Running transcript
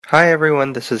Hi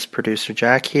everyone, this is producer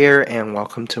Jack here, and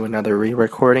welcome to another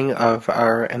re-recording of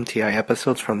our MTI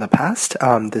episodes from the past.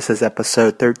 This is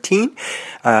episode 13,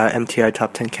 MTI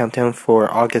Top 10 Countdown for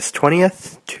August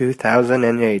 20th,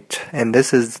 2008. And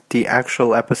this is the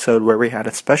actual episode where we had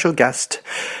a special guest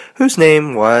whose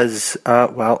name was,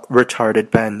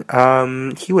 Retarded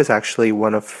Ben. He was actually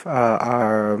one of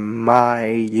my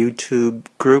YouTube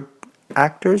group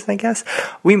actors, I guess.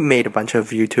 We made a bunch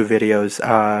of YouTube videos,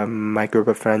 my group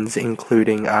of friends,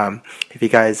 including, if you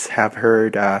guys have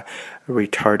heard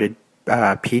Retarded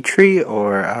Petrie,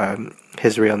 or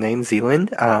his real name,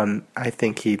 Zealand. I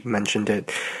think he mentioned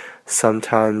it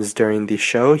sometimes during the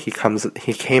show. He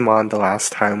came on the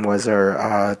last time, was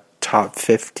our Top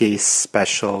 50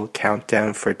 special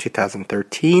countdown for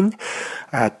 2013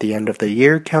 at the end of the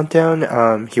year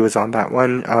countdown. He was on that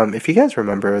one. If you guys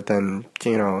remember, then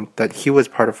you know that he was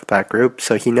part of that group,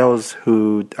 so he knows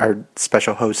who our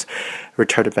special host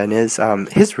Retarded Ben is.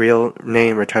 His real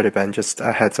name, Retarded Ben, just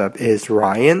a heads up, is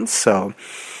Ryan. So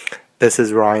this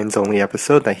is Ryan's only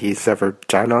episode that he's ever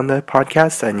done on the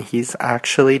podcast, and he's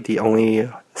actually the only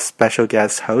special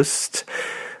guest host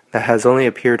that has only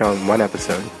appeared on one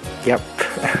episode. Yep,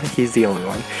 he's the only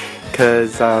one.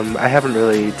 Because I haven't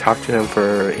really talked to him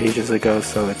for ages ago,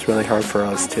 so it's really hard for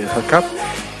us to hook up.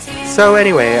 So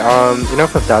anyway,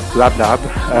 enough of that blah blah.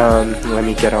 Let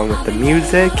me get on with the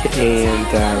music, and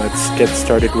let's get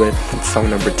started with song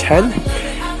number 10.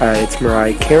 It's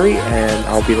Mariah Carey, and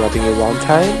I'll Be Loving You One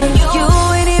Time. You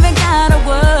ain't even gotta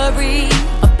worry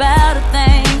about a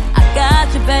thing. I got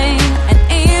you, babe, and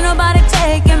ain't nobody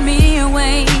taking me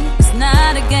away. It's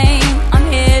not a game,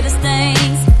 I'm here to stay.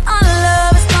 Our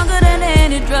love is stronger than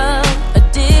any drug.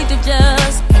 Addicted,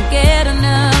 just can't get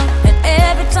enough. And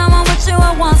every time I'm with you,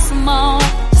 I want some more.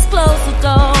 Just close the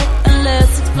door and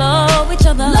let's explore each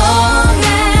other. Long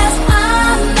as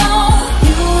I know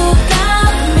you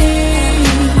got me,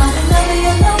 I'll be loving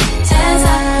you long as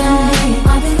I can be.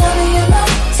 I'll be loving you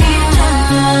long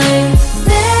time.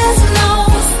 There's no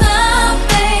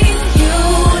stopping you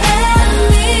and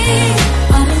me.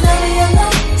 I'll be loving you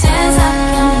long as I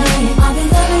can be. I'll be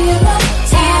loving you long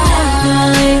time.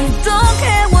 Don't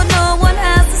care what no one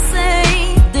has to say.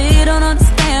 They don't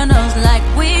understand us like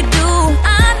we do.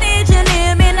 I need you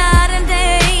near me night and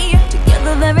day.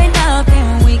 Together there ain't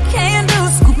nothing we can do.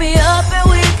 Scoop me up and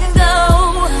we can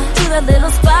go to that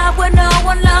little spot where no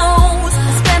one knows.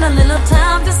 Spend a little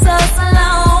time just us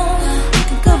alone. You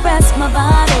can caress my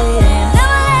body and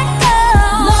never let go.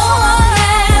 Long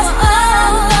as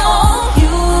I know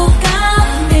you got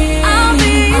me, I'll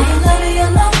be loving you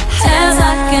long as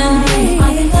I can be.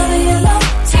 I'll be loving you long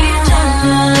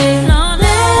time.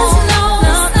 There's no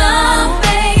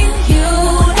stopping you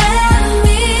and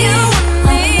me. I'll be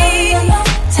loving you long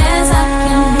as I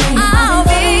can be. I'll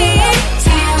be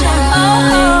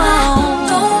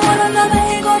don't want another,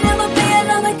 ain't gonna never be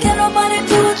another. Can nobody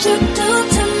do what you do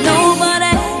to me?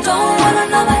 Nobody. Don't want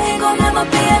another, ain't gonna never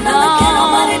be another. Can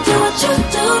nobody do what you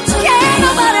do to me? Can't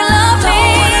nobody love me.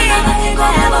 Don't want another, ain't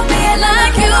gonna never be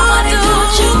like you do. Do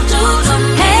what you do to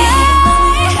me.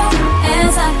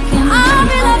 As I can, I'll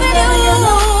be loving you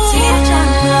long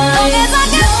as I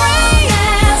can breathe.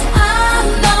 As I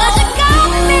know that you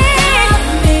got me.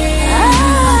 As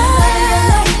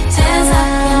I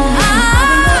can,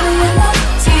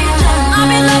 I'll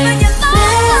be loving you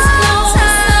long time.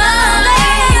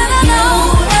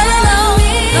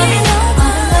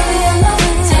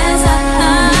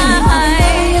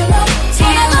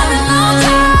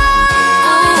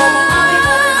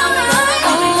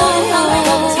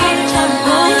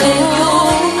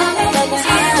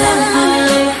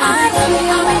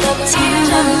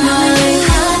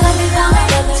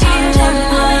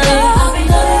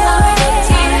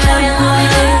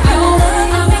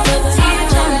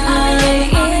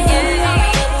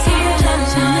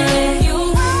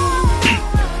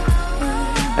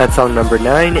 That's song number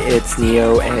 9. It's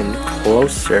Neo and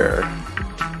Closer.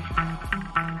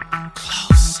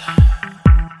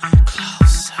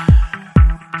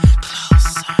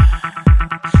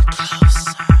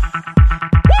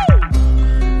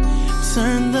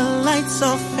 Turn the lights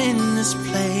off in this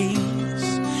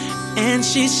place, and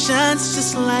she shines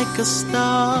just like a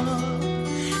star.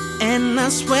 And I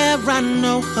swear I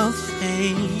know her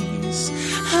face,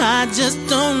 I just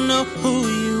don't know who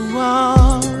you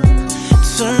are.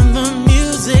 Turn the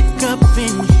music up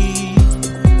in here,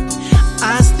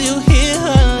 I still hear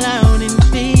her loud and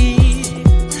clear,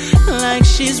 like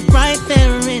she's right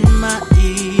there in my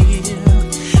ear,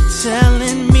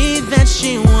 telling me that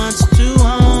she wants to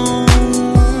own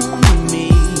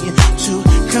me, to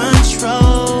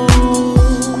control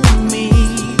me.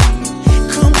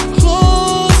 Come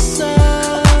close.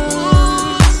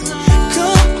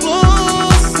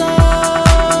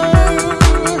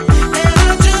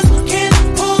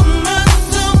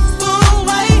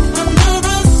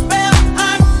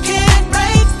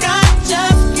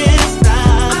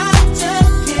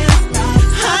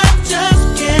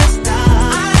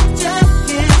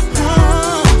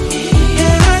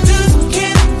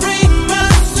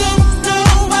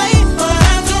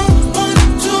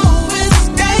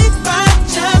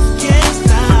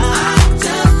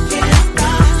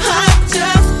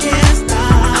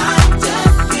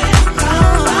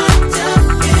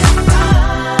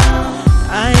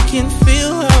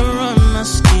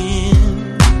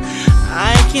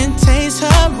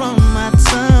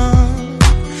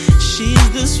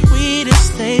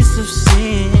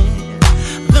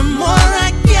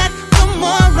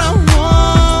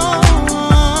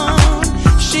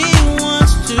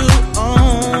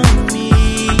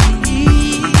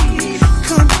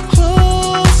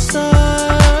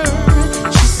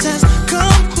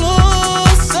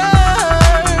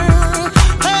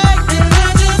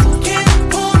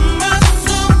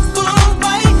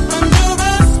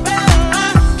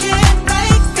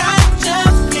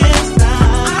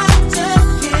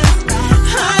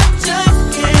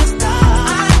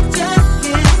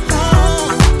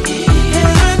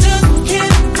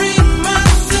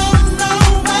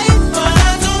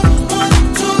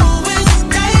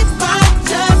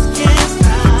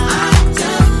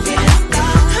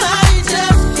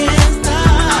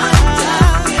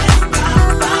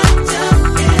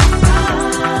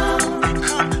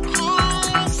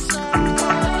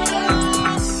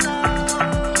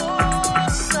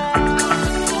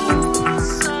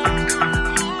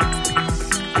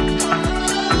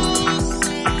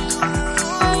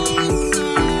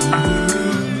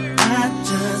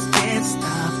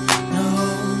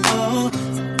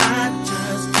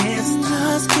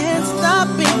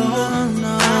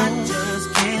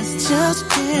 just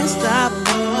can't stop.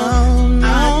 Oh,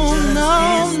 no,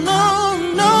 no, no,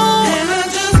 no. And I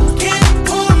just can't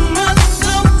pull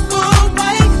myself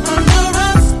away under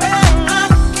a spell I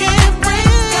can't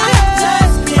break. I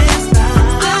just can't stop.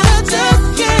 I just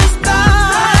can't stop.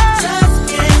 I just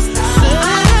can't stop.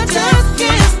 I just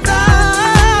can't stop.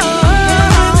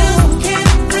 I just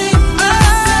can't bring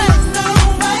myself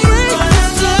away. Bring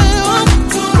myself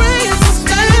to break the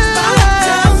spell. I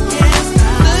just can't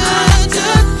stop. I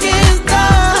just can't stop.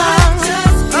 I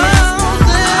just can't stop.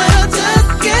 I just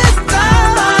can't stop.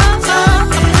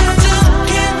 And I just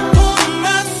can't pull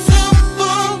myself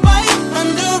away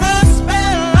under a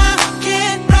spell I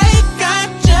can't break. I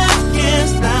just can't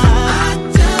stop. I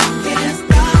just can't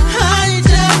stop. I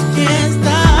just can't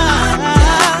stop.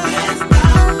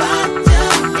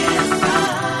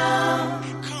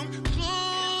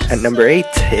 At number 8,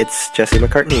 it's Jesse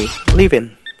McCartney,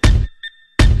 Leavin'.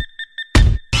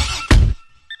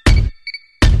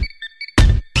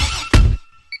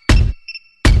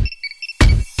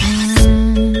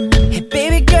 Hey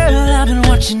baby girl, I've been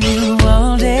watching you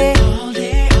all day. All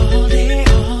day, all day,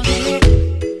 all day.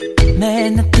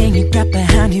 Man, the thing you got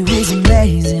behind you is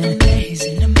amazing.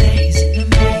 Amazing, amazing,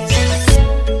 amazing.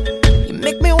 You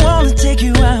make me wanna take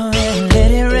you out and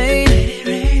let it rain. Let it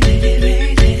rain, let it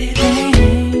rain, let it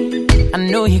rain. I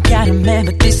know you got a man,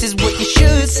 but this is what you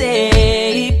should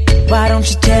say. Why don't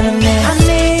you tell him that I'm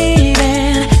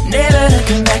leaving, never to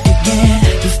come back again.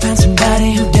 You found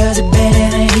somebody who does it better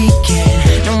than he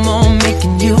can. No more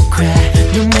making you cry,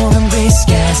 no more on gray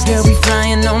skies. Girl, we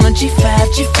flying on a G5,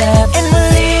 G5. And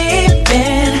we're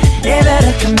leaving, never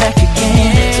to come back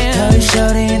again. So call you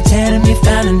shorty and tell him you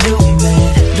found a new man.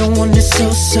 The one that's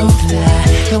so, so fly,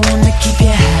 the one that keep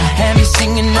you high, have you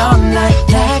singing all night,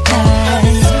 like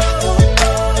night.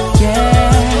 Yeah.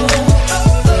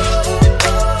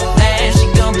 Man, she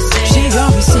gon' be singing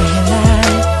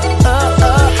like, oh,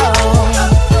 oh, oh.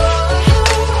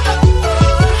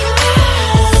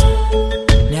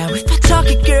 Now if I talk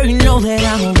it, girl, you know that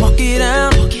I'ma walk it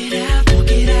out. Walk it out,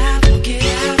 walk it out, walk it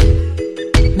out.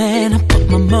 Man, I put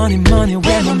my money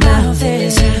where my mouth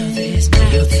is.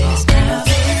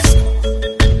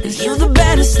 And you're the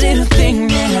baddest little thing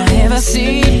that I ever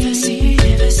see.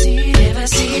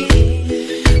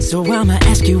 So I'ma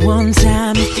ask you one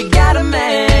time, if you got a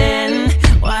man,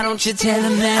 why don't you tell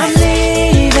him that I'm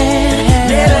leaving,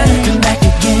 never to come back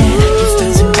again. You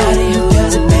found somebody who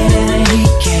does it better than he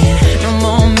can. No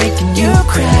more making you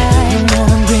cry, no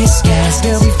more on gray skies.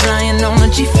 Girl, we flying on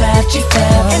a G5, G5.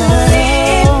 And we're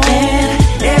leaving,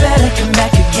 never to come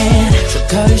back again. So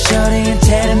call you shorty and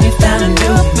tell him you found a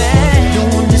new man. The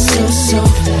one that's so, so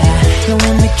fly, the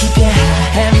one that keep you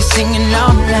high, have you singing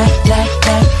all night, like.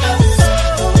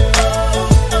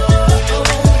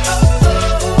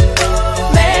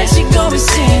 Man, she gon' be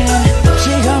singing,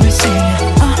 she gon' be singing,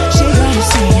 she gon' be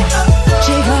singing,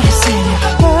 she gon' be singing,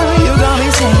 oh, you gon' be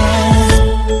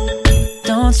singing.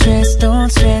 Don't stress, don't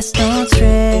stress, don't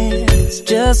stress.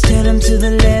 Just tell him to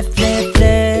the left, left,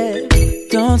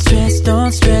 left. Don't stress,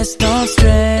 don't stress, don't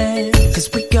stress. Cause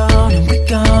we gone and we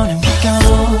gone and we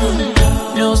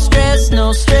gone. No stress,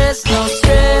 no stress, no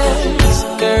stress.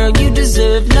 Girl, you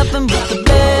deserve nothing but the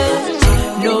best.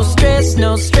 No stress,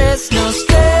 no stress, no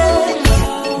stress.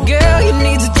 Girl, you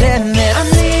need to tell him that I'm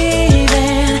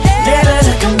leaving, never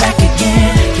to come back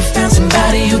again. You found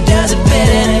somebody who does it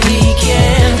better than he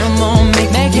can. No more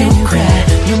making you cry,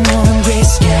 no more on gray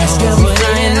skies. Girl, we're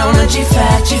flying on a G5,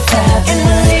 G5. And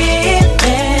we're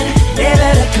leaving, never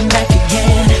to come back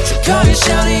again. So call your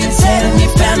shorty and tell him you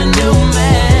found a new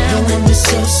man. The one that's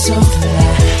so, so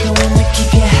fly, the one that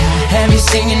keep you high, have you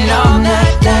singing all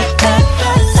night, like, like.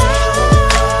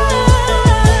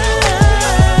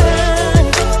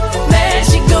 Man,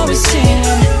 she gon' be singing,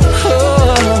 oh,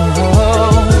 oh,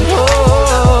 oh,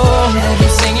 oh. Have you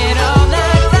singing all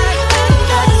night,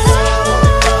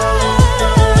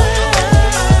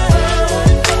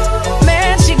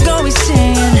 man, she gon' be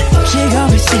singing, she gon'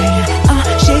 be singing,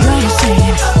 she gon' be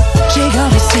singing, she gon'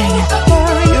 be singing,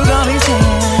 oh, you gon' be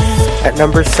singing. At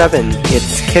number 7,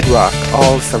 it's Kid Rock,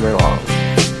 All Summer Long.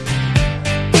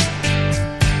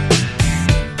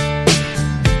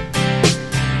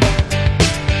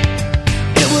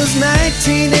 It was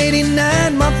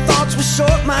 1989, my thoughts were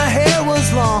short, my hair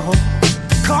was long.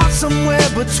 Caught somewhere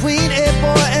between a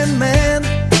boy and man.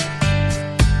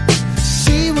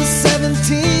 She was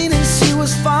 17 and she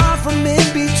was far from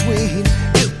in between.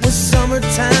 It was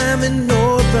summertime in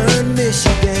northern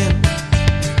Michigan.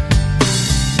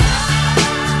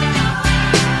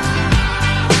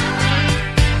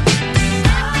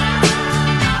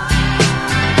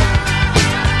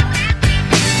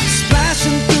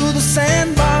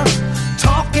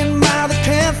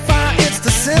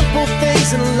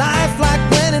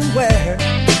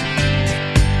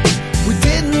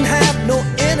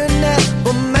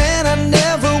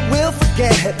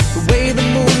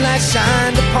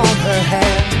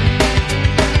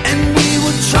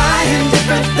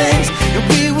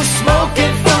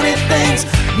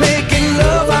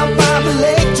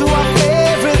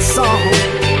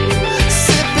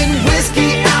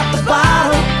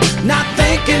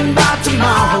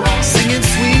 tomorrow, singing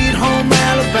Sweet Home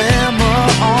Alabama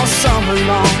all summer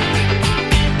long.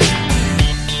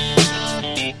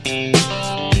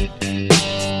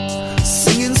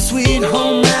 Singing Sweet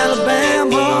Home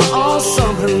Alabama all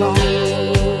summer long.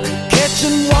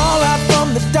 Catching walleye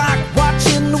from the dock,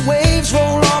 watching the waves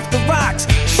roll off the rocks.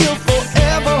 She'll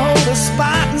forever hold a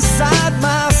spot inside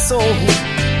my soul.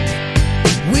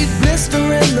 We'd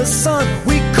blister in the sun,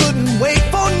 we couldn't wait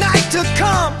for night to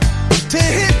come to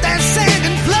hit that sand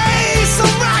and play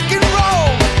some rock and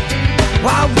roll.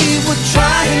 While we were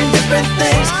trying different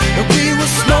things, and we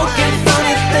were smoking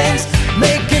funny things,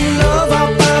 making love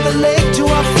out by the lake to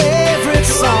our favorite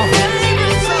song.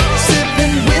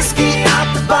 Sipping whiskey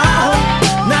out the bottle,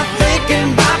 not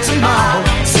thinking about tomorrow,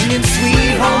 singing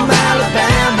Sweet Home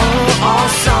Alabama all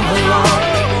summer long.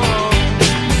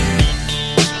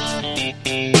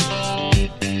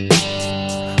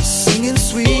 Singing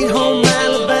Sweet Home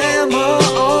Alabama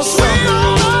all summer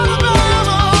long.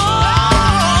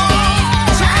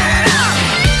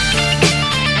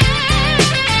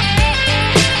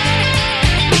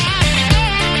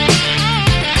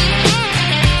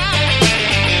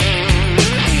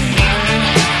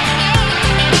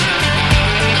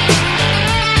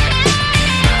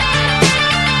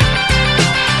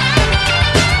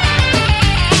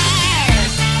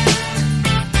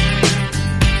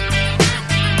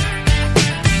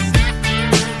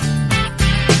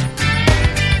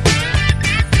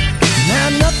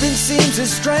 Seems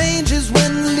as strange as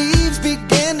when the leaves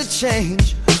began to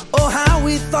change. Oh, how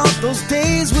we thought those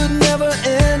days would never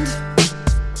end.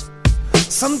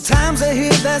 Sometimes I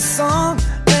hear that song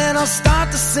and I'll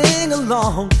start to sing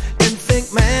along and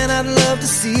think, man, I'd love to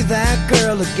see that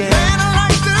girl again. Man, I'd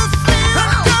like to see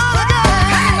that girl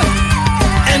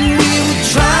again. And we were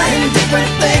trying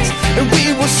different things, and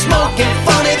we were smoking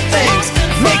funny things,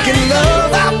 making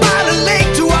love out by the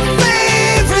lake to our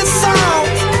favorite song.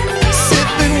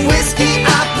 Whiskey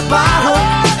out the bottle,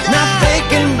 not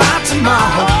thinking about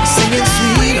tomorrow, singing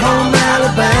Sweet Home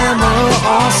Alabama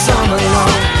all summer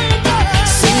long.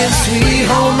 Singing Sweet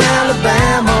Home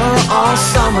Alabama all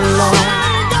summer long.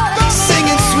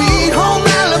 Singing Sweet Home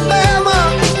Alabama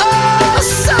all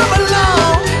summer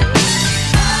long.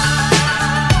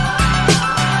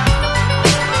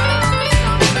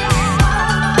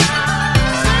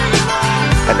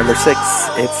 At number 6,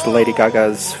 it's Lady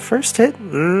Gaga's first hit.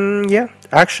 Yeah,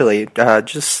 actually,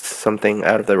 just something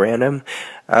out of the random.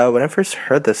 When I first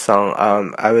heard this song,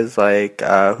 I was like,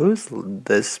 who's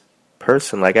this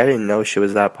person? Like, I didn't know she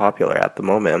was that popular at the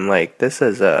moment. I'm like, this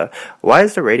is why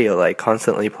is the radio like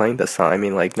constantly playing this song? I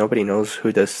mean, like, nobody knows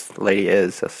who this lady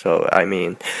is. So, I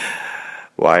mean,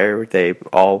 why are they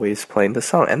always playing this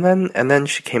song? And then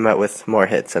she came out with more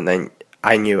hits, and then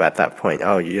I knew at that point,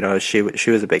 oh, you know, she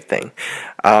was a big thing.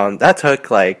 That took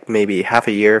like maybe half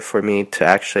a year for me to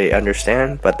actually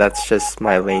understand, but that's just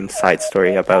my lame side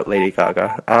story about Lady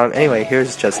Gaga. Anyway,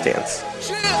 here's Just Dance.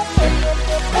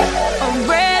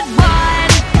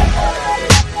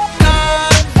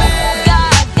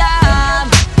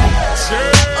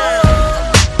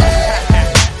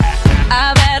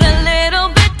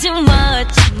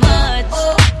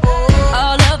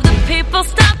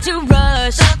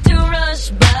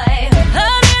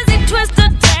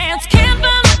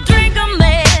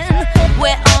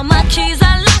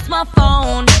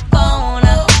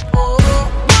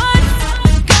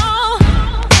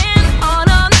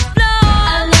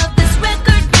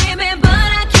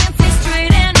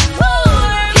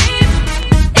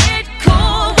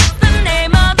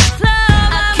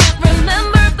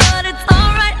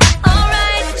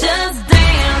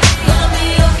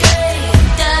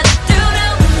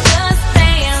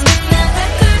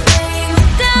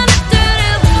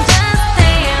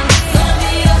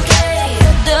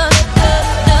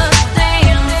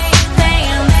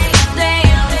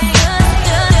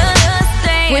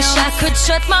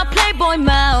 Shut my Playboy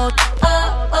mouth.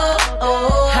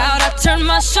 How'd I turn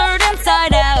my shirt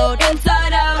inside out?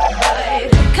 Inside out, right.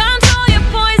 Control your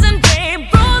poison, babe.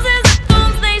 Roses are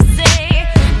thorns, they say.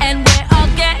 And we're all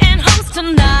getting homes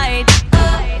tonight.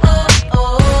 What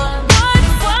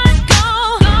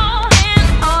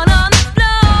going on the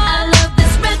floor? I love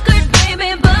this record, baby,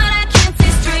 but I can't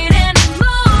see straight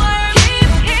anymore. Keep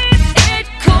it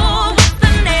cool. What's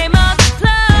the name of the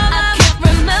club? I can't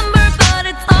remember, but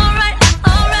it's alright.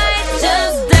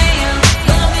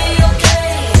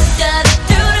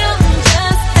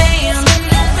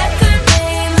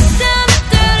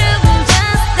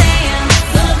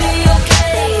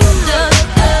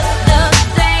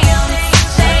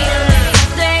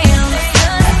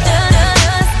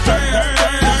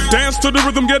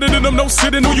 them no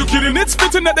sitting. Who you kidding? It's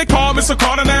fitting that they call Mr.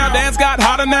 Carter now. Dance got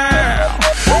hotter now.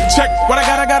 Check what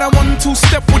I got a 1-2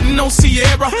 step with no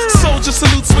Sierra. Soldier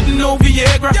salutes with no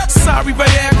Viagra. Sorry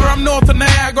Viagra, I'm north of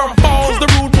Niagara Falls. The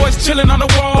rude boys chilling on the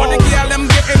wall. But the gal them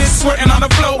getting it, sweating on the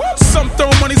floor. Some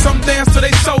throw money, some dance till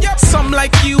they so. Some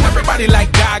like you, everybody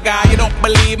like Gaga. You don't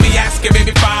believe me? Ask your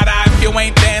baby father. If you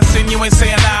ain't dancing, you ain't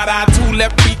saying nada. Two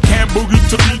left feet can't boogie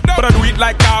to beat, but I do it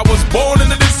like I was born in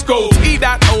the disco.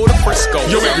 E.O. to Frisco.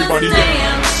 Yo, everybody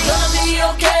dance. Gonna be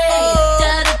okay.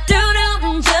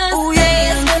 Da-da-do-do, just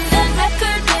dance with that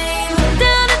record name.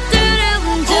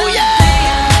 Da-da-do-do, just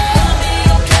dance. Gonna be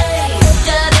okay.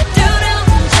 Da-da-do-do,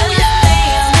 just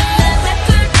dance with that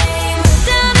record name.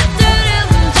 Da-da-do-do,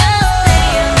 just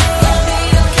dance. Gonna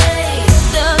be okay.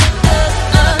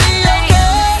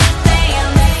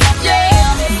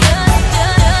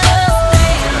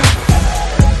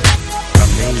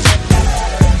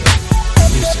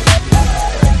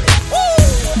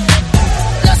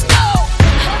 Let's go.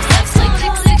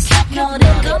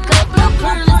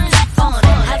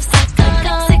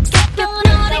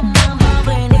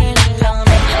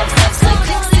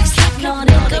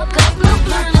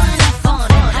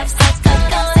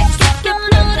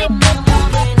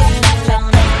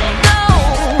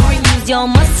 Your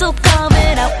muscle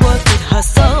covered up, work it,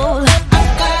 hustle. I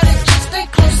got it, just stay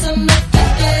close enough to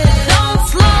get it. Don't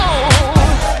slow.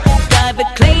 Drive it,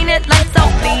 clean it, lights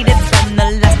out, bleed it from the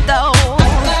left though.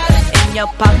 In your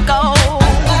pocket.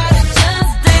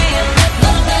 Just dance,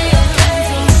 gonna be okay.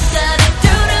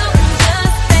 Da-da-do-do,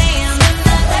 just dance with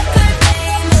that record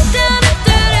name.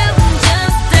 Da-da-do-do,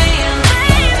 just dance,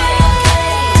 baby.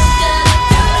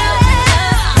 Da-da-do-do, just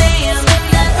dance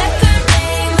with that record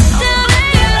name.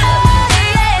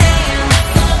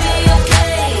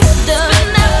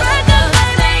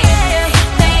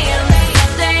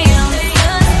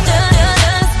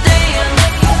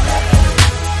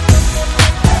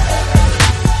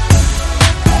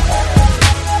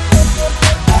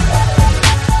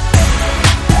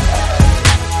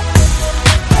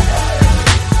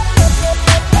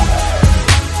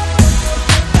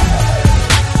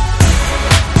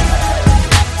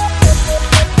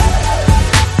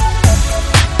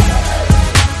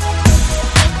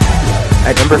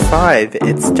 At number 5,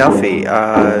 it's Duffy,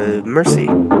 Mercy.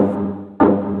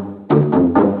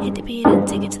 Hit the beat and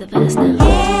take it to the verse now.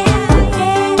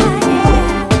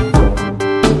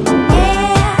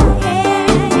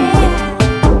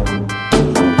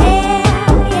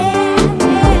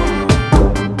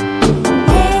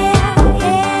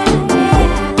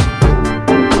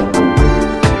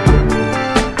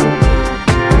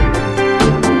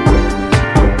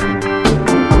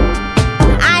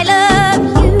 I love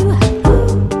you,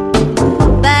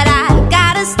 but I've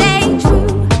gotta stay true.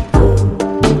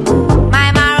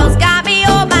 My morals got me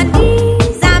on my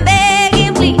knees. I'm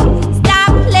begging, please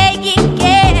stop playing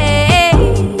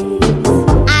games.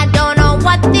 I don't know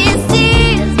what this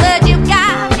is, but you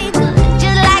got me good,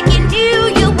 just like you knew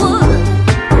you would.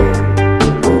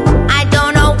 I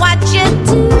don't know what you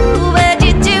do, but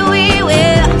you do it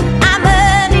well. I'm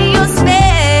under your spell.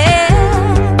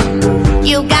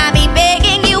 You got me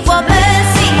begging you for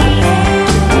mercy.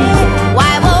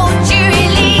 Why won't you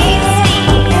release me?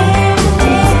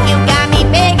 You got me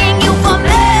begging you for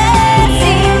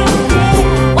mercy.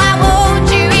 Why won't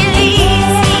you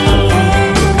release me?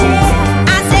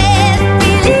 I said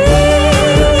release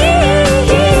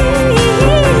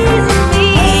me.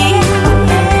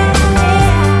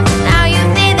 Now you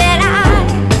think that I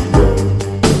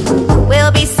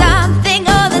will be something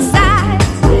on the side.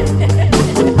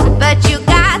 But you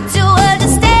got to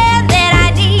understand that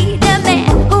I need a man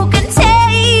who can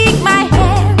take my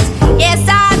hands. Yes,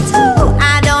 I do.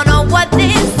 I don't know what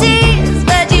this is,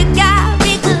 but you got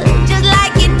me good, just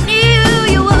like you knew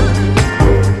you would.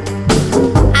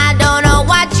 I don't know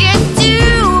what you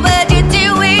do, but you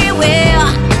do it well.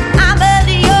 I'm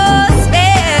under your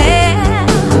spell.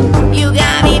 You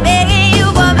got me begging you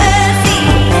for mercy.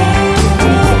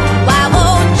 Why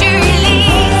won't you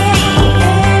release me?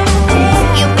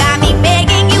 You got me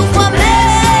begging you for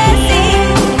mercy.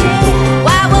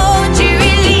 Why won't you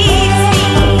release me?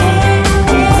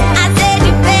 I said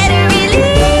you better release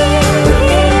me.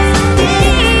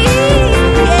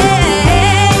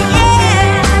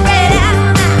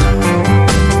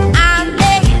 I'm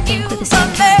begging you for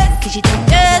mercy.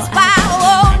 Just why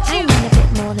won't you? A bit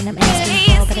more than I'm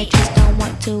asking for, but I just don't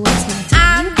want to waste my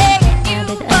time. I'm begging you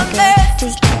for mercy.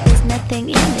 Just like there's nothing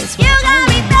in this world. You got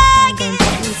me begging.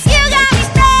 You got me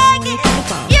begging.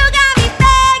 You got me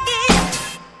begging.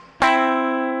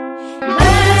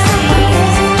 Mercy.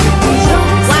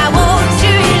 Why won't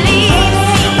you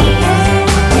release me?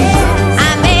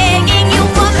 I'm begging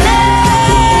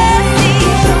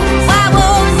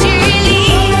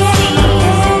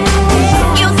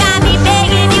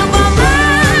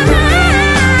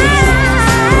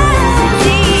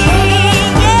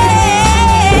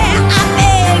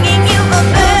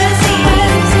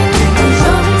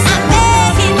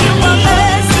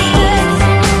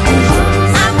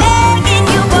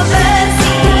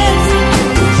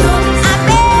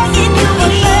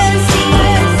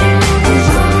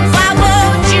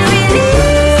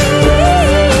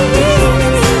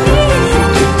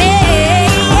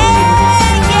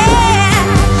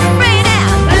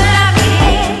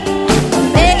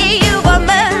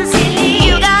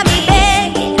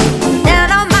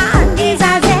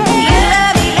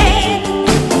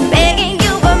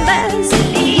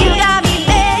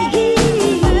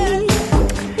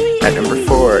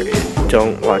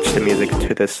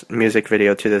music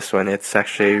video to this one. It's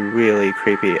actually really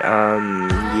creepy.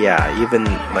 Yeah, even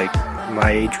like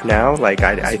my age now, like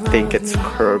I think it's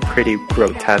pretty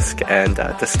grotesque and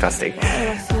disgusting,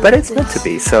 but it's meant to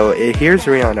be. So here's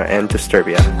Rihanna and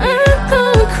Disturbia. I'm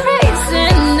going crazy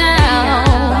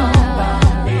now.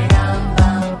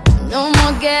 No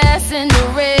more gas in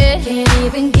the red. Can't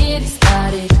even get it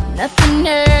started. Nothing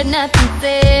heard, nothing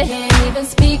said. Can't even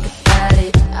speak about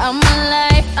it. I'm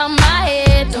alive, I'm my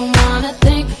head. Don't wanna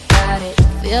think about it.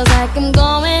 Feels like I'm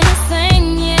going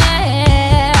insane,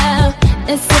 yeah.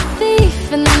 It's a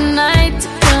thief in the night to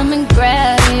come and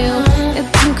grab you. It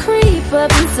can creep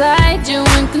up inside you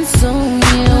and consume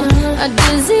you. A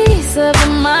disease of the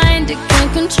mind, it can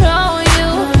control you.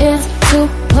 It's too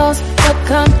close for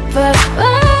comfort. Oh,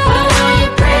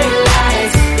 your pretty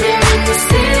lies. You're in the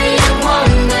city of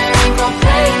wonder. Ain't gon'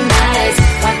 play nice.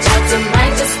 Watch out, you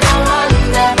might just go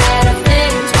under. Better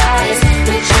think twice.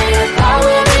 The train of thought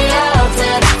will be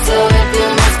altered. So if you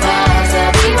must pause,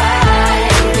 I'll be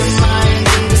right. Your mind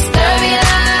can disturb you.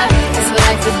 It's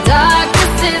like the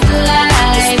darkness is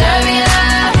light. Disturb you.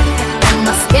 Am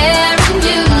I scaring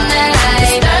you now?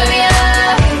 Disturb you.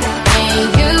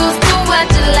 Ain't used to what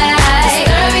you like.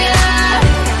 Disturb you.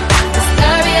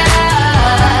 Disturb you.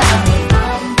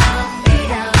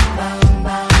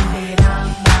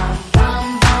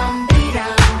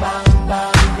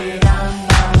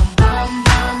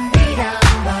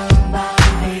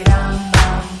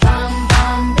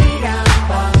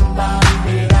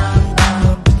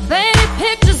 Faded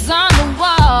pictures on the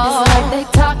wall. It's like they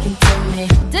talking to me.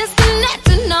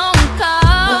 Disconnected, no one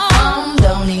call. The phone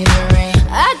don't even ring.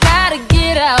 I gotta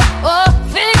get out or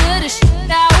figure this shit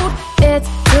out. It's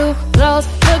too close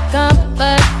for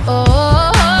comfort.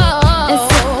 Oh, it's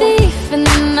a thief in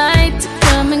the night to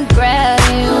come and grab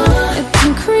you. It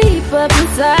can creep up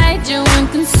inside you and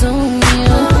consume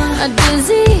you. A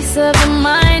disease of the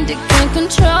mind, it can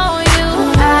control you.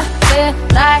 I feel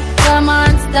like a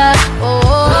monster. Oh,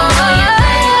 you're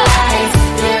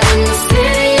in the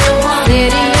city of wonder.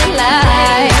 City of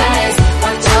lies.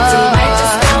 Watch out, you might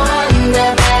just go under.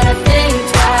 Better think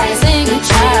twice. Think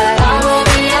twice. I will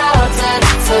be altered.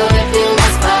 So if you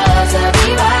must pause, I'll be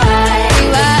right.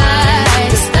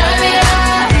 Disturb you.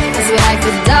 It's like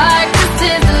the darkness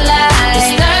is the light.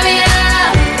 Disturb you.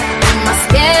 Am I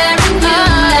scaring you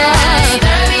now?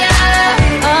 Disturb you.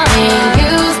 Ain't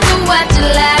used to what you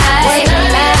like.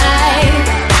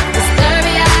 Disturb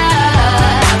you.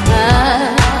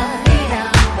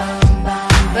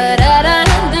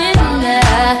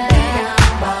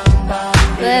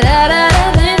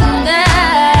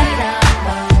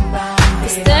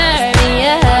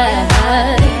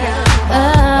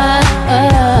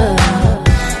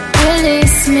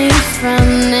 Release me from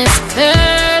this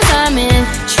curse I'm in.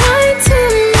 Trying to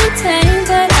maintain,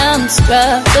 but I'm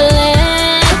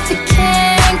struggling. If you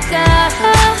can't go,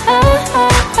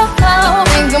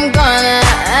 think I'm gonna.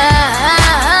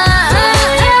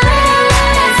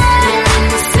 You're in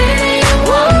the city of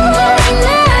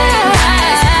wonder.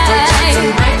 You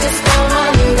might just go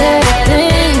under.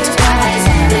 Think twice.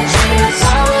 The train of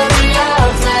thought will be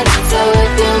altered. So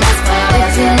if you must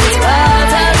pause,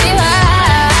 I'll be right.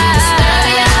 Disturb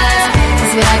you.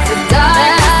 It's like the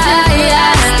darkness is the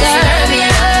light. Disturb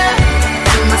you.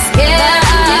 Am I scared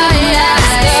of you now?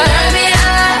 Disturb you.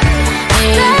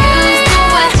 Ain't used to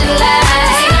what you like.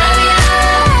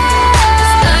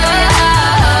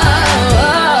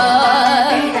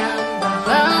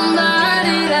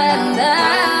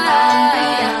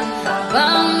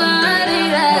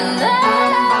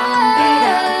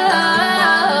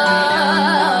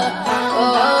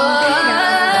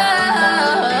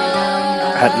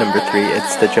 At number 3,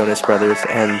 it's the Jonas Brothers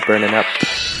and Burnin' Up.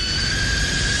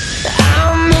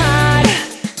 I'm hot,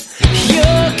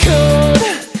 you're cold.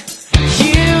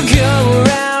 You go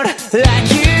around like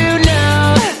you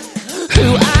know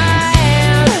who I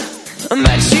am,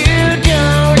 but you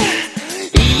don't.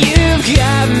 You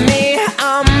got me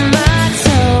on my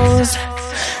toes.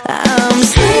 I'm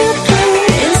slipping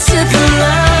into the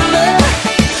lava,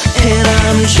 and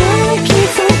I'm drinking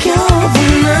from your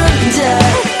under.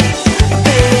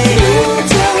 Baby, you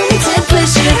don't to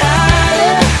push it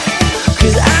harder,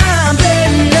 'cause I'm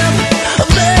burning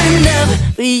up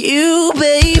for you,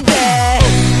 baby.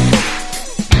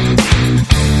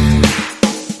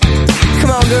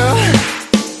 Come on, girl.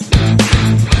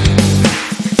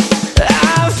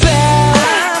 I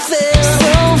fell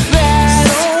so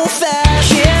fast,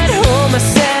 can't hold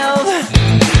myself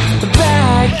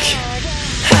back.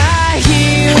 High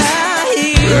heels,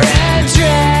 red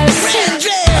dress,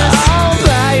 all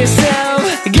by yourself.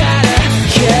 Gotta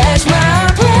catch my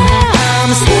breath.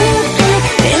 I'm slipping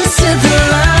into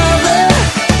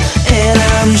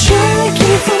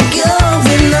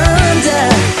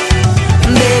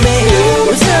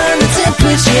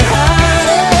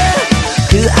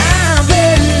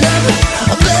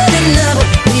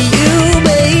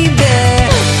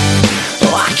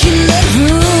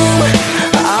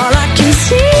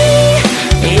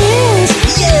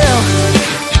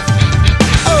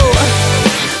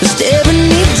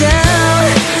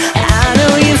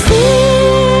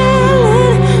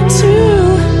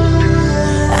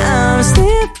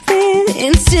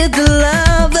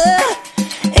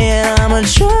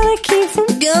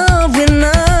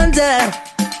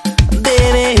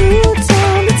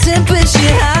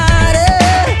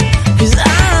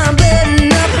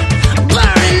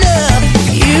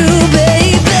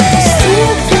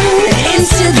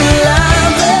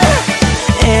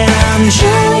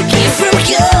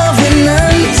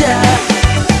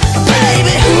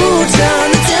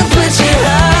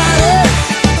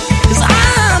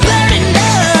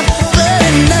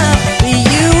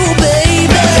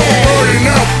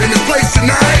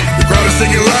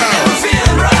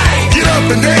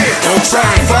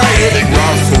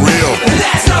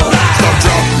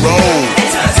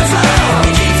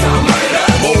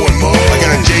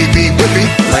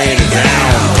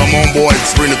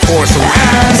bring the chorus around.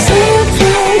 I'm so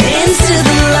plugged into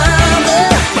the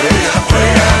lava.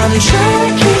 I'm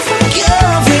trying to keep from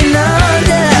going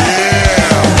under.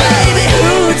 Baby,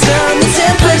 who turned the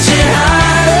temperature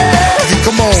hotter?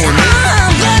 Come on, man.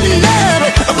 I'm burning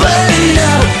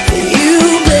up for you,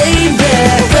 baby.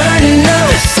 Burning up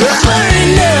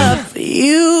for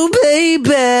you,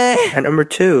 baby. At number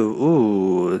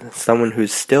 2, someone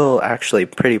who's still actually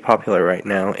pretty popular right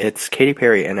now. It's Katy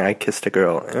Perry and I Kissed a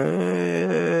Girl.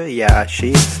 Yeah,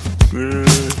 she's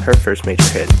her first major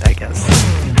hit, I guess.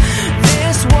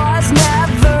 This was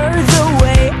never the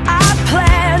way I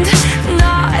planned,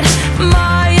 not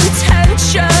my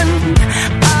intention.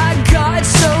 I got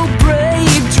so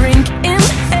brave, drink in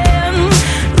hand,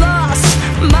 lost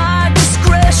my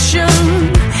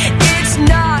discretion. It's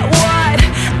not what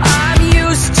I'm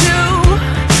used to.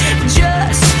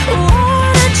 Just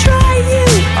wanna try you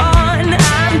on.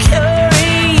 I'm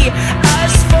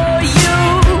curious for you.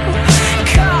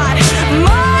 Caught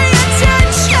my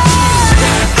attention.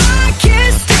 I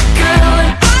kissed a girl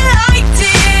and I liked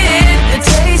it. The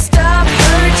taste of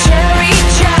her cherry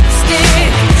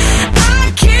chapstick.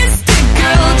 I kissed a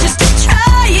girl just to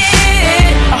try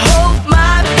it. I hope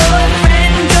my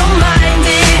boyfriend don't mind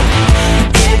it.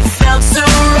 It felt so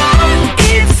wrong,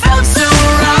 it felt so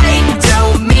right.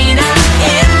 Don't mean I'm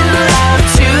in love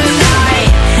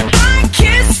tonight. I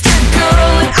kissed a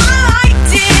girl and I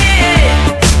liked it.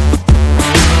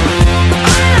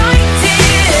 I liked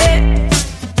it.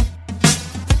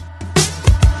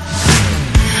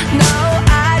 No,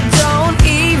 I don't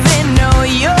even know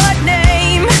your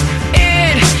name.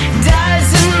 It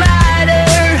doesn't matter.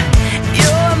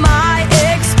 You're my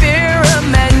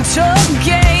experimental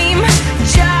game.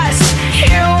 Just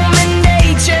human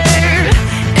nature.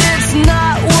 It's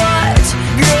not what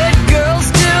good girls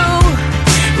do.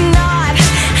 Not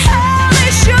how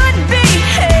they should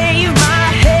behave. My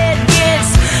head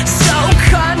gets so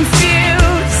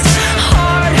confused.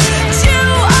 Hard to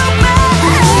obey.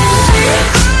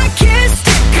 I kissed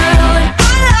a girl and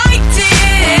I liked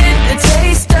it. The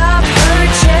taste of her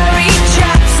cherry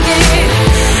chapstick.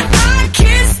 I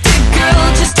kissed a girl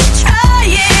just to try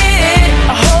it.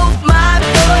 I hope my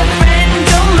boyfriend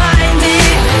don't mind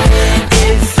it.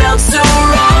 It felt so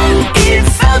wrong, it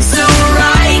felt so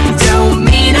right. Don't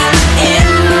mean I'm in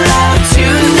love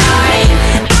tonight.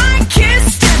 I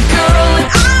kissed a girl and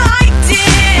I liked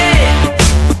it.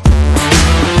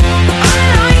 I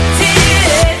liked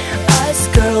it. Us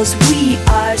girls, we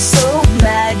are so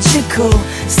magical.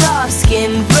 Soft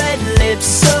skin, red lips,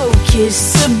 so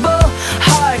kissable.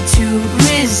 Hard to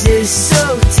resist, so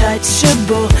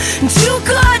touchable. Too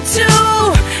good to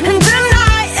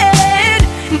deny it.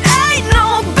 Ain't no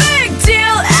big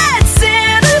deal, it's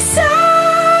innocent.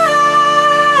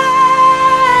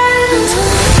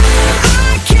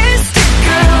 I kissed a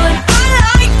girl and I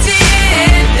liked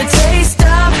it. The taste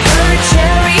of her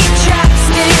cherry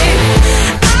chapstick.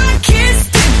 I kissed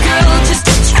a girl just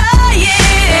to try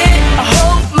it. I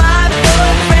hope my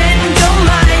boyfriend don't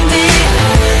mind it.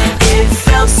 It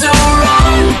felt so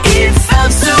wrong, it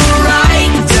felt so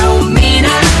right. Don't mean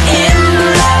I'm in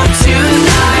love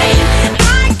tonight.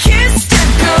 I kissed a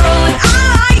girl and I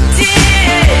liked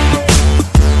it.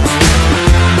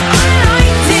 I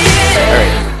liked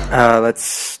it. Alright, let's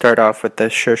start off with the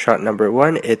sure shot number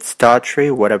 1. It's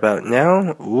Daughtry, What About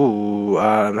Now?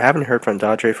 I haven't heard from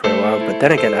Daughtry for a while, but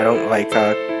then again, I don't like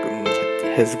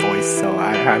his voice, so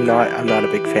I'm not a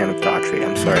big fan of Daughtry.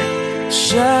 I'm sorry.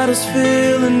 Shadows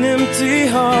fill an empty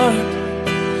heart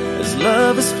as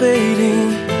love is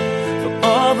fading. For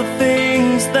all the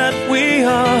things that we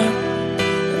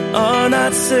are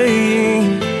not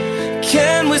saying.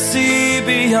 Can we see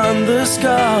beyond the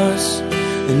scars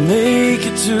and make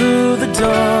it to the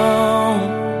dawn?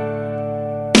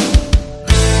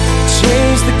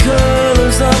 Change the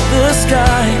colors of the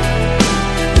sky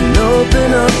and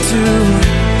open up to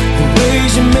the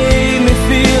ways you made me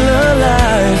feel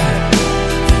alive.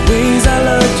 Ways I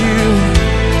loved you,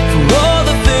 for all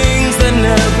the things that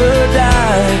never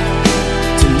die,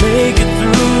 to make it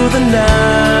through the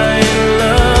night.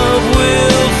 Love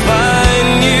will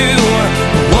find you.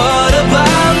 What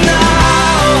about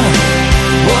now?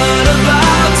 What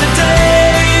about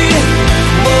today?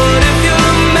 What if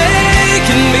you're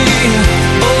making me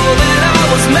all that I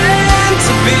was meant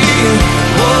to be?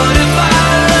 What if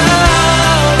our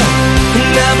love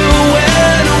never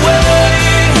went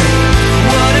away?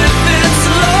 What if it's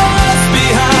lost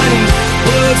behind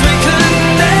words we could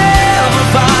never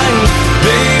find?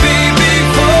 Baby,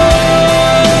 before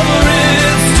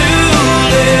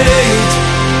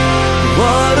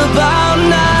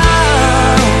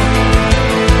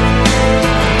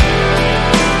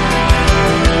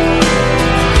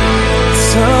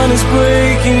is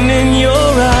breaking in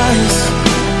your eyes.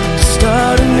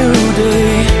 Start a new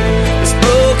day. This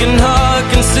broken heart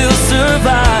can still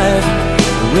survive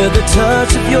with the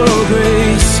touch of your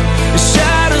grace. The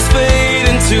shadows fade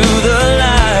into the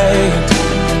light.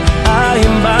 I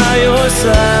am by your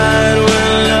side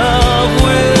when love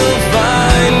will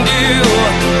find you.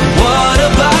 What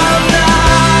about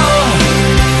now?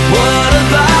 What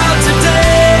about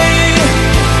today?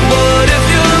 What if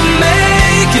you're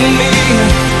making me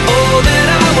all that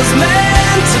I was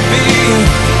meant to be?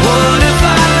 What if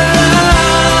our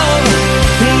love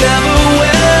never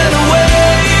went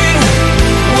away?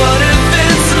 What if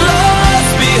it's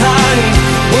lost behind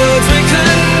words we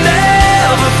could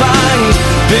never find?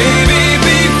 Baby,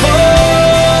 before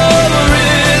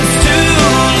it's too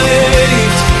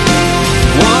late.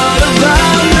 What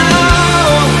about now?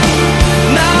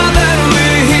 Now that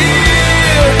we're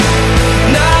here,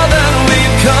 now that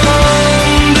we've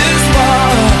come this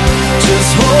far,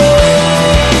 just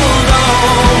hold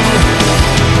on.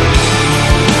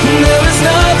 There is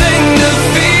nothing to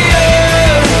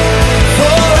fear,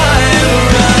 for I am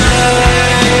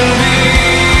right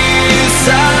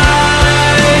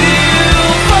beside you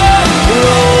for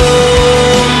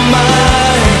all my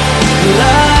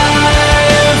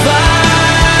life.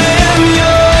 I am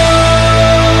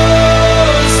yours.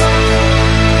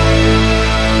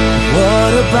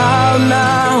 What about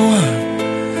now?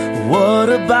 What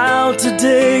about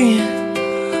today?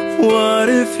 What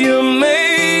if you're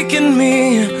making me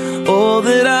all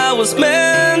that I was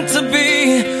meant to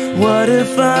be? What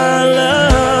if our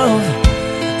love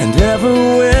never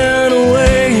went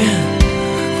away?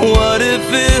 What if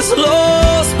it's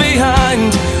lost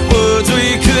behind words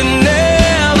we could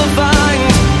never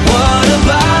find? What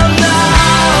about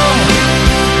now?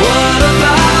 What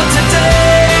about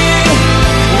today?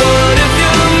 What if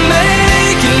you're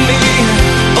making me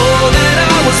all that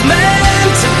I was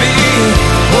meant to be?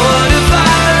 What if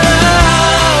our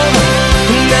love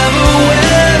never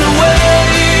went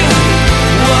away?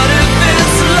 What if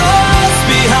it's lost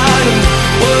behind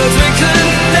words we could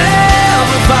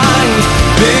never find?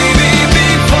 Baby,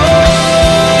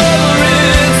 before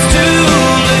it's too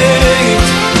late.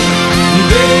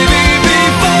 Baby,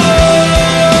 before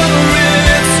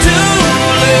it's too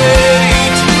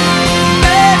late.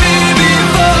 Baby,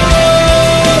 before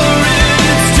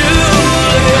it's too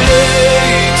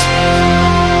late.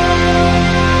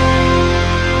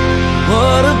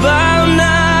 What about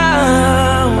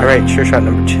now? Alright, sure shot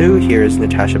number 2. Here is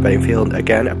Natasha Bedingfield,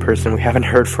 again, a person we haven't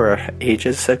heard for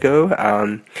ages ago.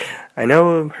 I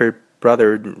know her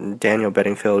brother, Daniel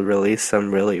Bedingfield, released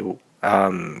some really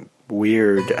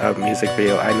weird music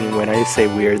video. I mean, when I say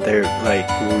weird, they're like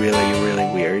really, really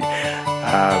weird.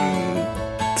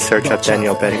 Search up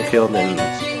Daniel Bedingfield and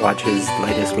watch his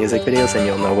latest music videos and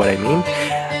you'll know what I mean.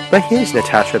 But here's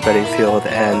Natasha Bedingfield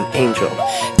and Angel.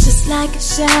 Just like a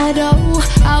shadow,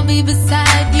 I'll be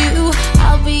beside you.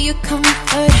 I'll be your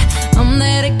comfort. I'm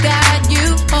there to guide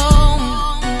you home.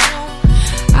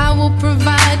 I will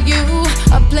provide you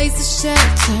a place to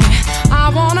shelter. I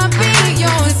wanna be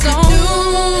your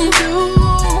zone.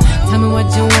 Tell me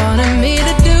what you wanted me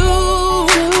to do.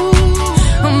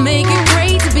 I'll make it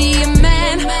great to be a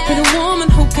man with a woman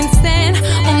who can stand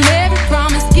on every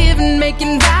promise given,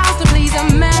 making vows to please a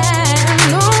man.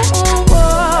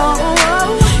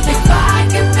 If I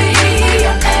could be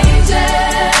your angel,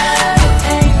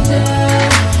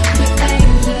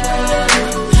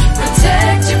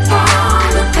 protect you from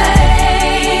the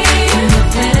pain,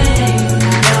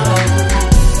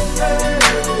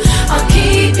 I'll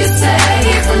keep you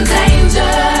safe from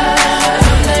danger,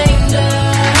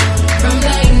 from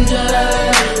danger.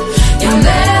 You'll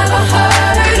never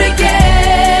hurt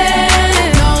again.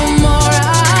 No more,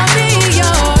 I'll be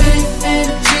yours.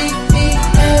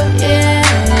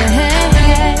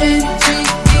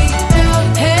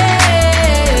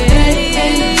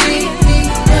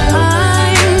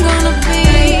 I'm gonna be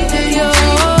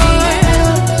yours.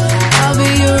 I'll be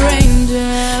your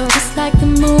angel. Just like the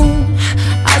moon,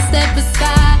 I'll step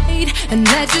aside and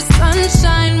let your sun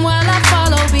shine while I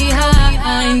follow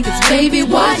behind. 'Cause baby,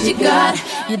 what you got,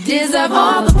 you deserve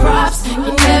all the props.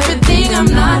 You're everything I'm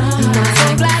not, and I'm so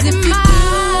glad you're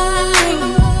mine.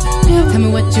 Tell me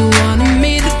what you wanted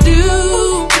me to do.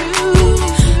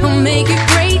 I'll make it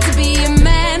great to be a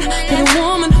man with a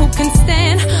woman who can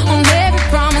stand on every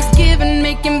promise given,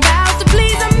 making vows to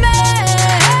please a man.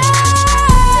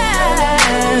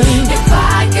 If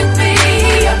I could be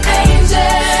your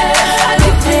angel, I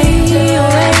could be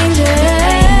your angel.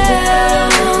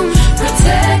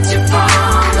 Protect you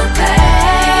from the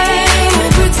pain,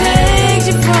 protect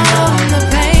you from the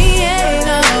pain.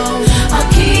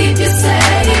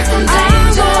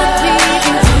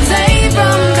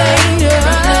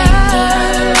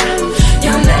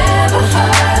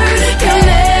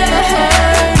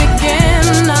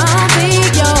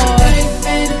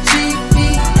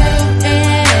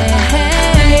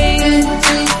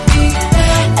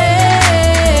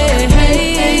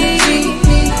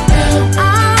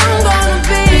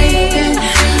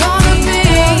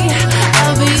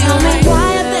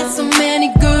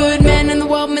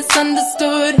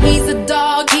 misunderstood. He's a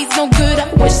dog, he's no good.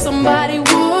 I wish somebody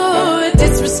would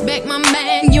disrespect my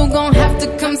man. You gon' have to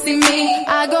come see me.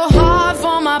 I go hard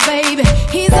for my baby.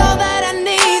 He's all that I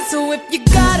need. So if you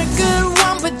got a good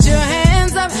one, put your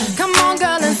hands up. Come on,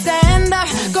 girl, and stand up.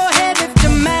 Go ahead, lift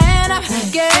your man up.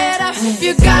 Get up. If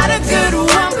you got a good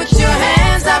one, put your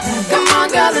hands up. Come on,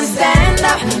 girl, and stand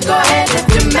up. Go ahead, lift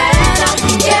your man up.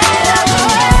 Get up.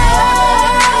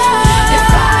 If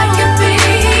I could be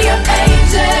your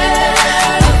angel,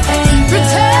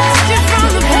 protect you from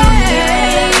the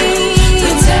pain,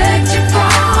 protect you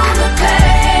from the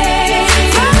pain,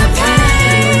 from the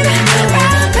pain,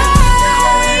 from the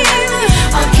pain.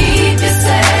 I'll keep you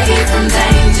safe from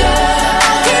danger.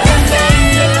 Keep you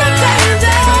safe from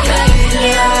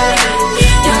danger.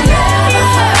 You'll never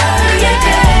hurt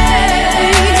again. You'll never hurt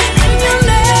again. You'll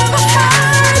never hurt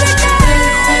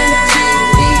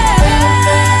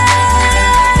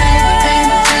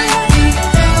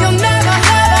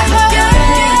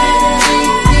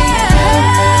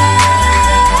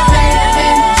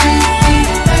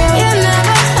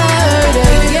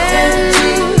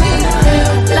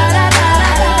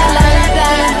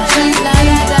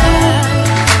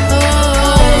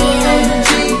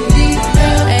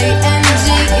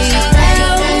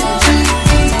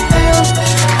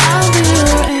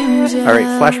Alright,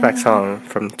 flashback song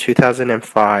from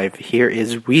 2005. Here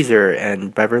is Weezer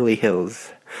and Beverly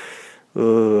Hills.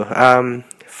 Ooh,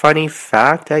 funny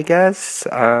fact, I guess.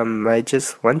 I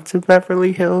just went to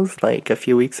Beverly Hills like a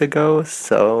few weeks ago,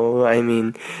 so I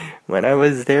mean, when I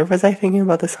was there, was I thinking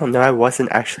about this song? No, I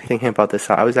wasn't actually thinking about this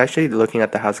song. I was actually looking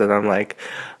at the house and I'm like,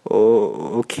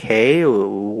 oh, okay,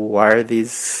 why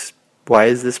is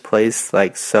this place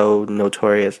like so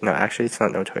notorious? No, actually it's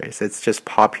not notorious. It's just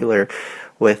popular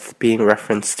with being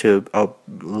referenced to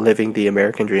living the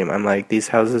American dream. I'm like, these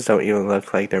houses don't even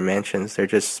look like they're mansions. They're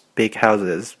just big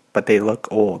houses, but they look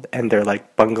old, and they're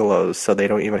like bungalows, so they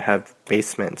don't even have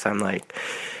basements. I'm like,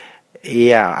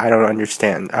 yeah, I don't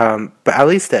understand. But at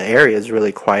least the area is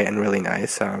really quiet and really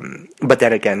nice. But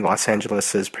then again, Los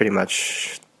Angeles is pretty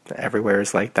much everywhere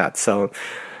is like that. So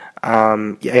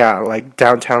yeah, like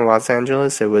downtown Los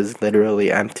Angeles, it was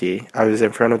literally empty. I was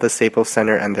in front of the Staples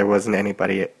Center and there wasn't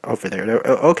anybody over there.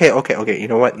 Okay, you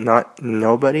know what? Not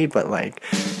nobody, but like,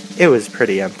 it was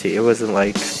pretty empty. It wasn't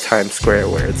like Times Square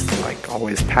where it's like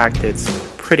always packed. It's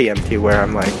pretty empty where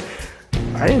I'm like,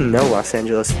 I didn't know Los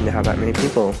Angeles didn't have that many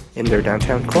people in their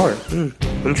downtown core.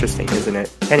 Interesting, isn't it?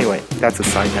 Anyway, that's a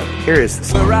side note. Here is the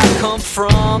song. Where I come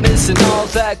from isn't all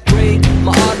that great.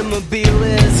 My automobile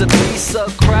is a piece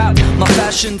of crap. My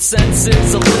fashion sense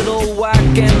is a little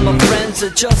whack, and my friends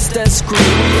are just as screwy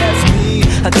as me.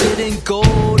 I didn't go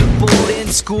to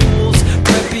boarding schools.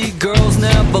 Preppy girls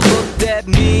never looked at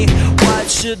me. Why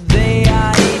should they?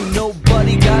 I ain't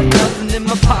nobody, got nothing in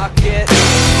my pocket.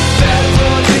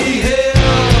 Beverly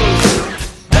Hills,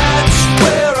 that's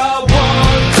where I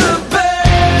want to be.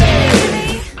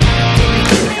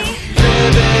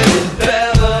 Living in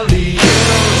Beverly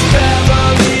Hills,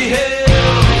 Beverly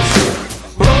Hills,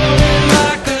 rolling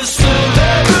like a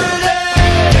celebrity.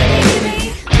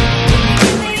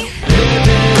 Living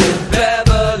in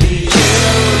Beverly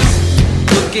Hills.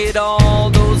 Look at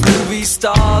all those movie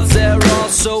stars, they're all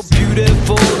so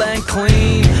beautiful and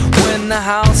clean. When the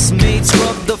housemates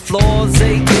rub the floors,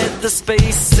 they get the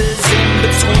spaces in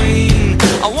between.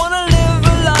 I wanna live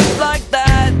a life like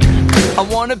that. I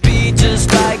wanna be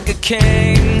just like a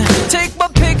king. Take my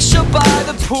picture by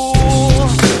the pool,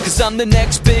 'cause I'm the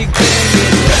next big thing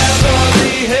in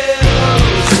Beverly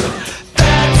Hills.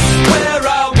 That's where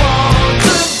I want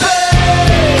to be.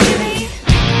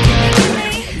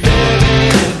 Living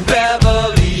in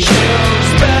Beverly Hills,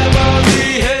 Beverly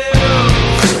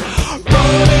Hills,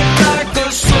 rolling like a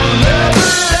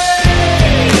celebrity.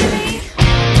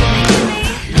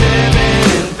 Living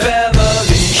in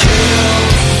Beverly Hills.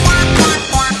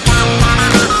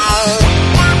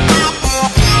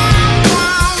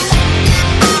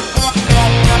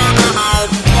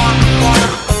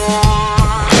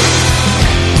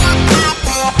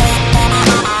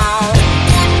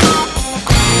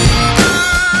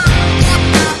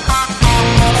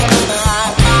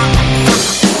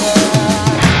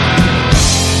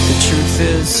 The truth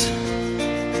is,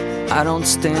 I don't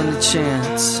stand a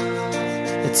chance.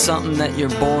 It's something that you're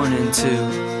born into,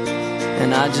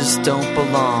 and I just don't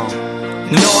belong.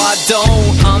 No, I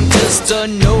don't. I'm just a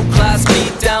no-class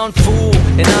beat-down fool,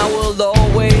 and I will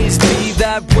always be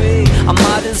that way. I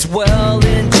might as well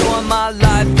enjoy my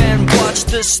life and watch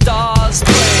the stars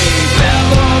play.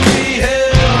 Beverly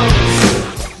Hills,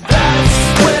 that's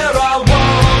where I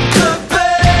want to be.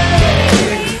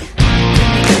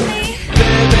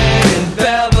 Living in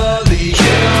Beverly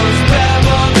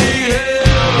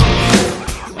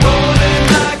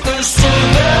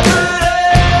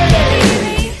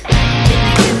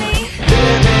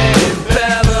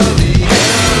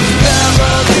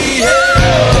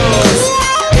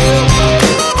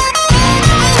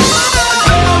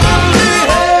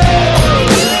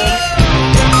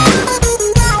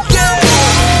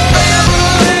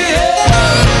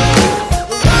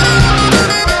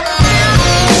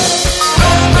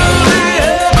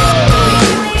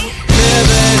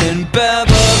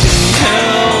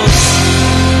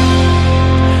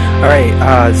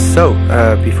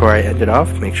Before I end it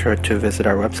off, make sure to visit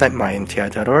our website,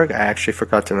 mymti.org. I actually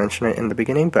forgot to mention it in the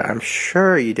beginning, but I'm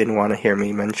sure you didn't want to hear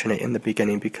me mention it in the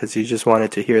beginning because you just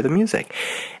wanted to hear the music.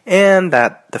 And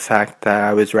the fact that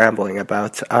I was rambling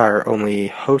about our only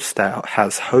host that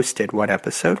has hosted one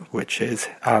episode, which is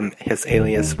his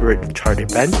alias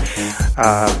Retarded Ben.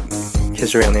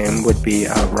 His real name would be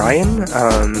Ryan.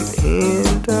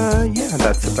 Yeah,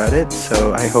 that's about it.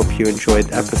 So I hope you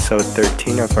enjoyed episode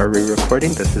 13 of our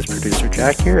re-recording. This is producer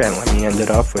Jack here, and let me end it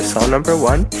off with song number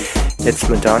 1. It's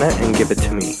Madonna and Give It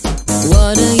To Me.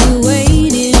 What are you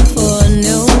waiting for?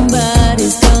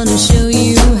 Nobody's gonna show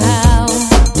you how.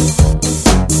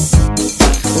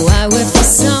 Why wait for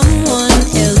someone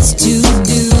else to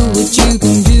do what you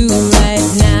can do right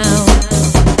now?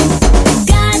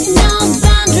 Got no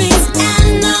boundaries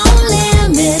and no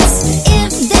limits.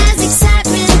 If there's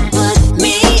excitement, put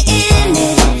me in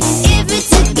it. If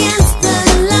it's against the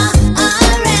law,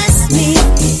 arrest me.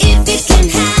 If you can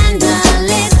handle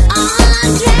it,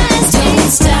 undress me. Don't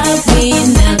stop me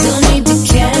now, don't need to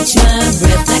catch my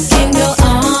breath. I can go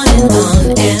on and on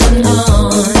and on.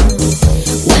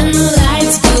 When the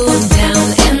lights go down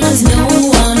and there's no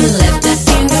one left, I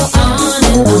can go on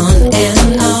and on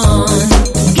and on.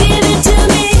 Give it to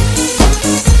me,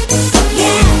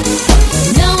 yeah.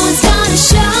 No one's gonna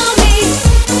show me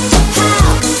how.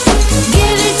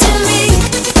 Give it to me,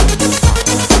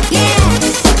 yeah.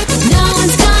 No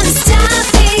one's gonna stop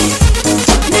me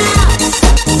now.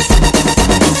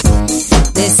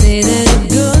 They say that a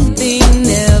good thing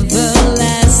never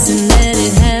lasts and that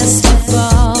it has to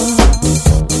fall.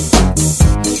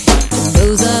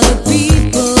 Those are the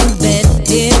people that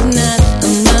did not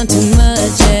amount to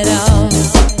much at all.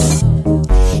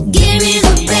 Give me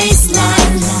the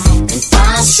baseline and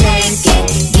I'll shake it.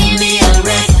 Give me a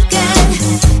record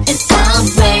and I'll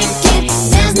break it.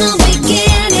 There's no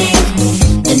beginning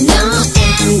and no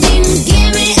ending.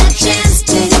 Give me a chance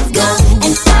to go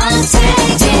and I'll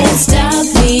take it. Don't stop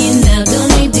me now, don't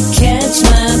need to catch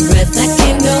my breath. I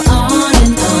can go on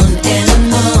and on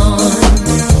and on.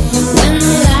 When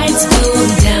the lights go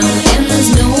down and there's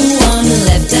no one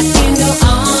left, I can go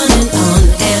on and on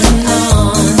and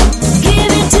on.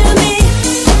 Give it to me,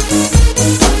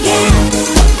 yeah.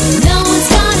 No one's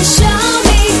gonna show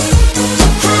me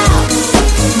how.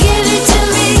 Give it to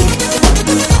me,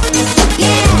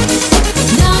 yeah.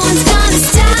 No one's gonna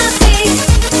stop me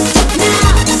now.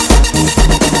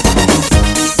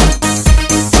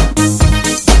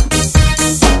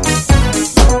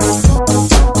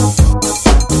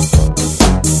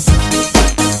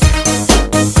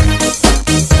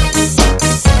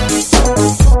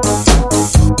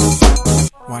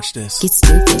 Watch this. Get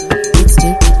stupid, get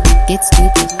stupid, get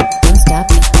stupid, don't stop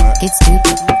it. Get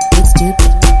stupid, get stupid,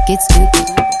 get stupid,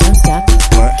 don't stop it.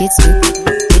 Get stupid,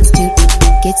 get stupid,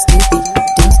 get stupid,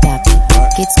 don't stop it.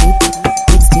 Get stupid,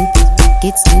 get stupid,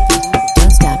 get stupid,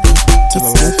 don't stop it. Get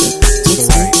stupid, get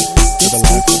stupid, get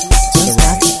stupid, don't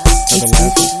stop it. Get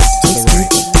stupid, get stupid,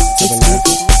 get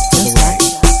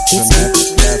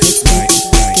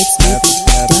stupid,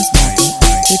 don't stop it.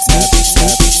 Get stupid, get stupid, get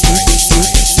stupid,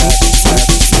 don't stop it. Get stupid,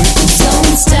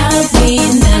 don't stop me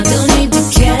now, don't need to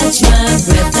catch my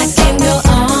breath. I can go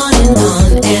on and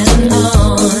on and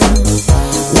on.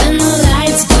 When the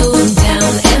lights go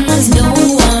down and there's no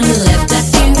one left, I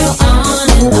can go on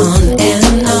and on and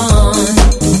on.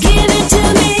 Give it to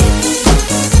me,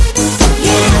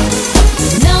 yeah.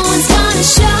 No one's gonna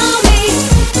show me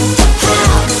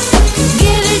how.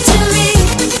 Give it to me,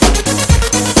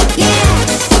 yeah.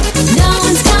 No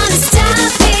one's gonna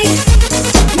stop me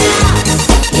now.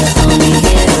 You're only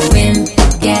here to win,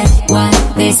 get what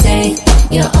they say.